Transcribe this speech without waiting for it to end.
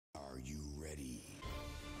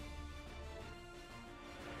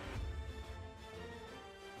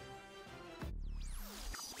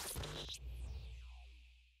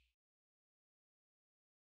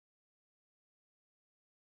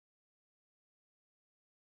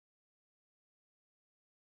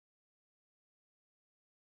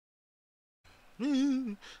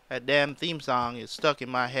That damn theme song is stuck in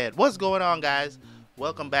my head. What's going on, guys?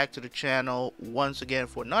 Welcome back to the channel once again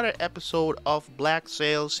for another episode of Black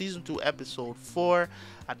Sails Season 2 Episode 4.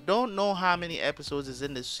 I don't know how many episodes is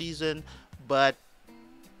in this season, but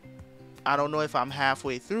I don't know if I'm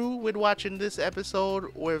halfway through with watching this episode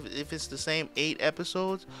or if it's the same 8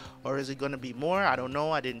 episodes or is it going to be more. I don't know.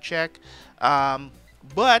 I didn't check.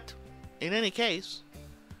 But in any case,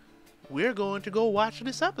 we're going to go watch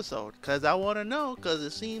this episode because I want to know, because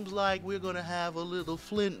it seems like we're going to have a little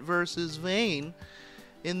Flint versus Vane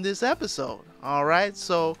in this episode. Alright,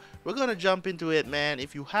 so we're going to jump into it, man.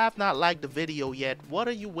 If you have not liked the video yet, what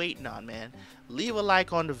are you waiting on, man? Leave a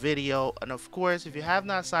like on the video, and of course, if you have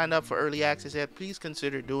not signed up for early access yet, please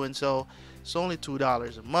consider doing so. It's only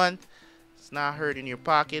 $2 a month. It's not hurting your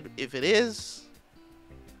pocket. If it is,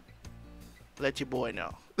 let your boy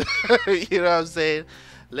know. You know what I'm saying?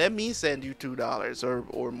 Let me send you $2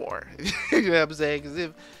 or more. You know what I'm saying? Because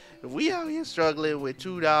if we out here struggling with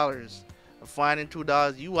 $2, or finding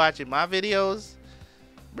 $2, you watching my videos,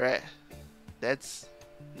 bruh, that's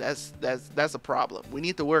a problem. We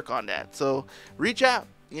need to work on that. So reach out.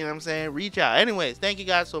 You know what I'm saying? Reach out. Anyways, thank you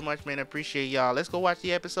guys so much, man. I appreciate y'all. Let's go watch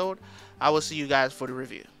the episode. I will see you guys for the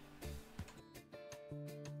review.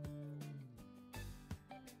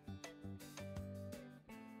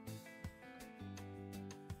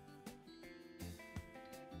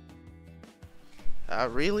 I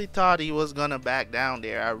really thought he was gonna back down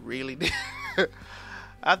there. I really did.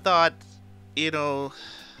 I thought, you know,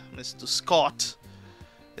 Mr. Scott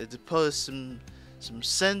had to put some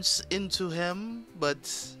sense into him, but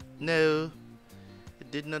no,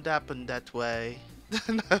 it did not happen that way.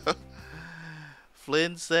 No.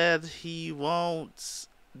 Flynn said he wants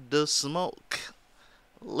the smoke,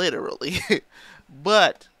 literally.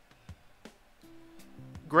 But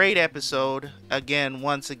great episode again,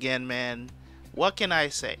 once again, man. What can I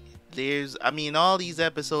say? All these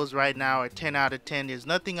episodes right now are 10 out of 10. There's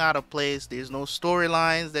nothing out of place. There's no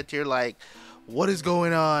storylines that you're like, what is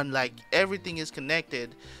going on? Like, everything is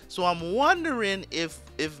connected. So I'm wondering if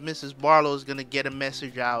Mrs. Barlow is gonna get a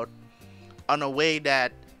message out on a way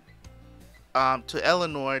that to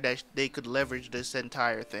Eleanor that they could leverage this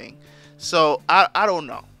entire thing. So I don't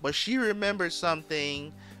know, but she remembers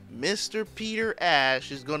something. Mr. Peter Ash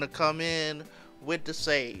is gonna come in with the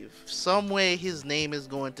save. Some way his name is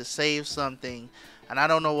going to save something, and I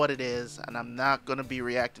don't know what it is, and I'm not going to be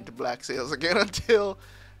reacting to Black Sails again until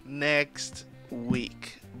next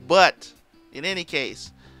week. But in any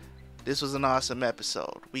case, this was an awesome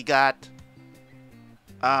episode. We got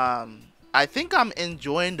I think I'm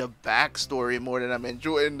enjoying the backstory more than I'm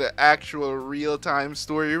enjoying the actual real-time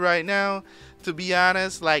story right now, to be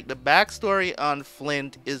honest. Like, the backstory on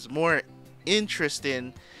Flint is more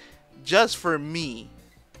interesting just for me,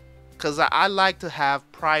 because I like to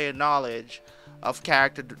have prior knowledge of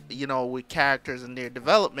character, you know, with characters and their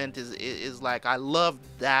development is like, I love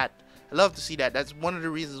that. I love to see that. That's one of the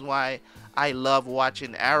reasons why I love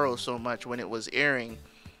watching Arrow so much when it was airing.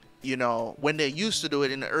 You know, when they used to do it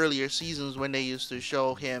in the earlier seasons, when they used to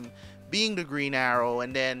show him being the Green Arrow,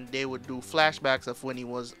 and then they would do flashbacks of when he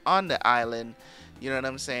was on the island. You know what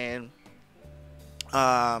I'm saying?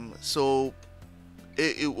 So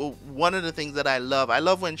one of the things that I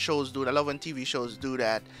love when shows do it. I love when TV shows do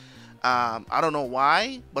that. I don't know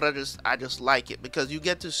why, but I just like it, because you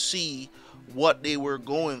get to see what they were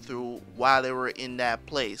going through while they were in that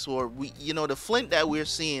place. Or the Flint that we're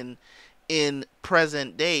seeing in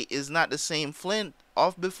present day is not the same Flint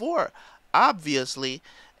of before, obviously.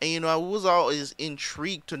 And I was always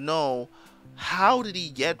intrigued to know, how did he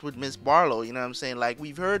get with Miss Barlow? You know what I'm saying? Like,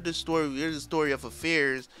 we've heard the story of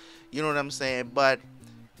affairs, you know what I'm saying? But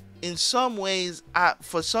in some ways,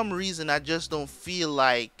 for some reason, I just don't feel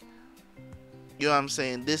like, you know what I'm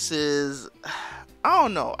saying, this is, I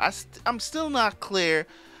don't know. I'm still not clear.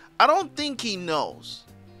 I don't think he knows.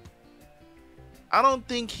 I don't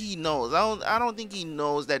think he knows. I don't think he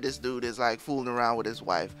knows that this dude is like fooling around with his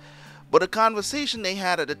wife. But the conversation they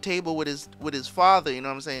had at the table with his father, you know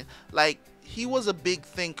what I'm saying? Like, he was a big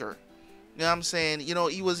thinker. You know what I'm saying?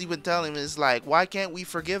 He was even telling him, it's like, why can't we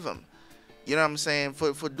forgive him? You know what I'm saying?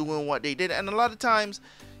 For doing what they did. And a lot of times,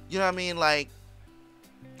 you know what I mean? Like,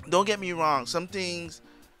 don't get me wrong. Some things,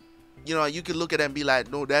 you could look at it and be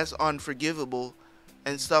like, no, that's unforgivable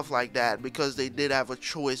and stuff like that, because they did have a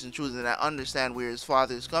choice in choosing. And I understand where his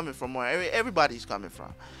father is coming from, or everybody's coming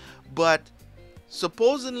from. But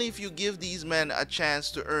supposedly, if you give these men a chance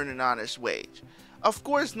to earn an honest wage, of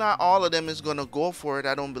course, not all of them is going to go for it.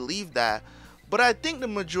 I don't believe that. But I think the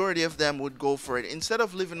majority of them would go for it, instead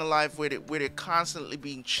of living a life where they're constantly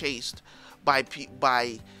being chased by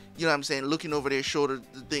you know what I'm saying, looking over their shoulder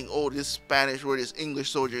to think, oh, this Spanish or this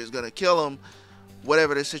English soldier is gonna kill him,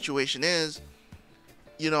 whatever the situation is.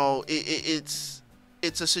 You know, it's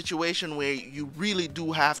a situation where you really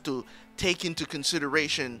do have to take into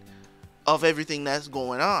consideration of everything that's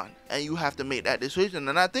going on, and you have to make that decision.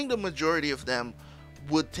 And I think the majority of them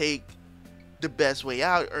would take the best way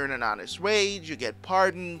out, earn an honest wage, you get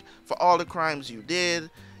pardoned for all the crimes you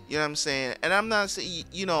did. You know what I'm saying? And I'm not saying,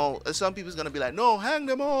 you know, some people's gonna be like, no, hang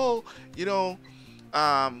them all. You know,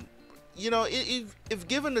 if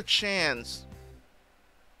given the chance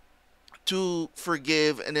to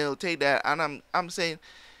forgive, and they'll take that. And I'm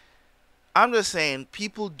just saying,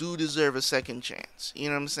 people do deserve a second chance. You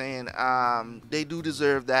know what I'm saying? They do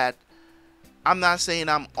deserve that. I'm not saying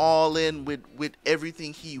I'm all in with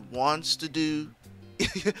everything he wants to do.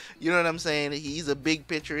 You know what I'm saying? He's a big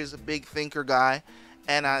picture, he's a big thinker guy.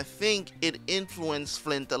 And I think it influenced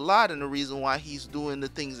Flint a lot, and the reason why he's doing the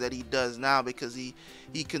things that he does now, because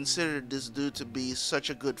he considered this dude to be such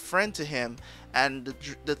a good friend to him, and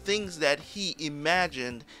the things that he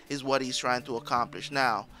imagined is what he's trying to accomplish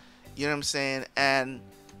now. You know what I'm saying? And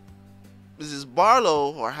Mrs.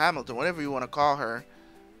 Barlow, or Hamilton, whatever you want to call her,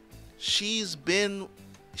 she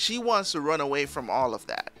wants to run away from all of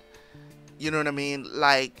that. You know what I mean?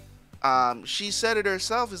 Like, she said it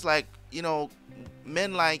herself. It's like, you know,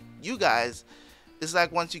 men like you guys, it's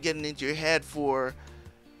like once you get into your head for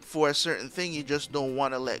a certain thing, you just don't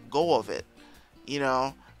want to let go of it, you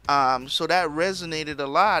know. So that resonated a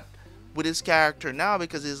lot with his character now,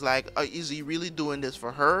 because it's like, is he really doing this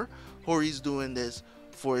for her, or he's doing this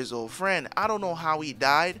for his old friend? I don't know how he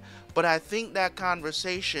died, but I think that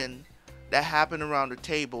conversation that happened around the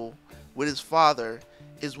table with his father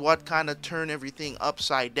is what kind of turned everything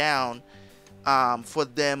upside down for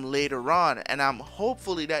them later on. And I'm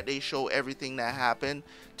hopefully that they show everything that happened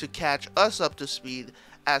to catch us up to speed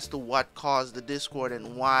as to what caused the discord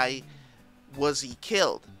and why was he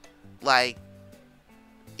killed. Like,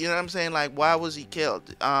 you know what I'm saying? Like, why was he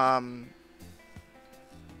killed?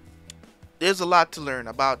 There's a lot to learn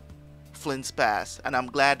about Flint's past, and I'm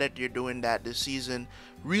glad that you're doing that this season.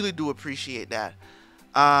 Really do appreciate that.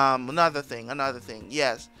 Another thing,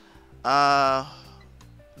 yes.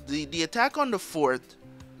 The attack on the fort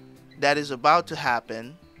that is about to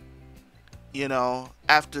happen, you know,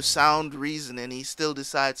 after sound reasoning, he still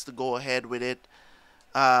decides to go ahead with it.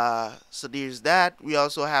 So there's that. We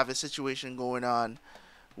also have a situation going on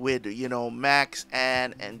with, you know, Max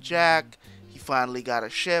and Jack. He finally got a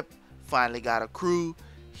ship, finally got a crew.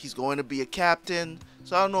 He's going to be a captain.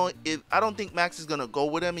 So I don't think Max is gonna go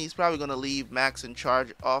with him. He's probably gonna leave Max in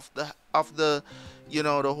charge of the you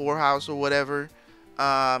know, the whorehouse or whatever.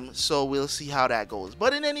 So we'll see how that goes.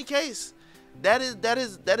 But in any case, that is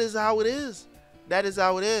how it is. That is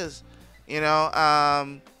how it is. You know,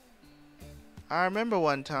 I remember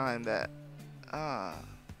one time that,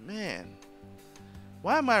 man,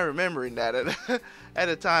 why am I remembering that at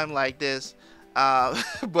a time like this? But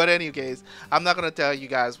in any case, I'm not gonna tell you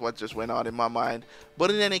guys what just went on in my mind. But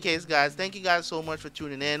in any case, guys, thank you guys so much for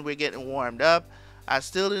tuning in. We're getting warmed up. I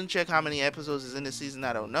still didn't check how many episodes is in the season.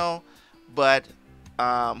 I don't know, but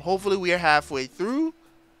hopefully we are halfway through.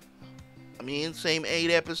 I mean, same 8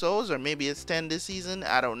 episodes, or maybe it's 10 this season.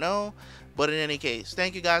 I don't know. But in any case,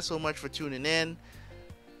 thank you guys so much for tuning in.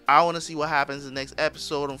 I want to see what happens in the next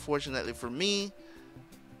episode. Unfortunately for me,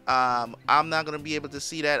 I'm not gonna be able to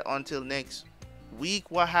see that until next week,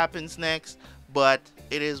 what happens next. But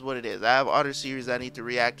it is what it is. I have other series I need to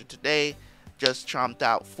react to today. Just chomped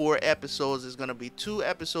out 4 episodes. There's gonna be 2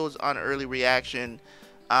 episodes on early reaction,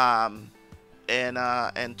 and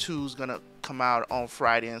 2's gonna come out on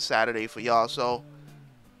Friday and Saturday for y'all. So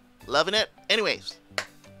loving it. Anyways,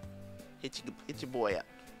 hit your boy up.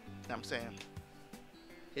 You know what I'm saying?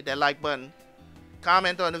 Hit that like button.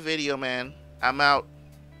 Comment on the video, man. I'm out.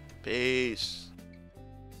 Peace.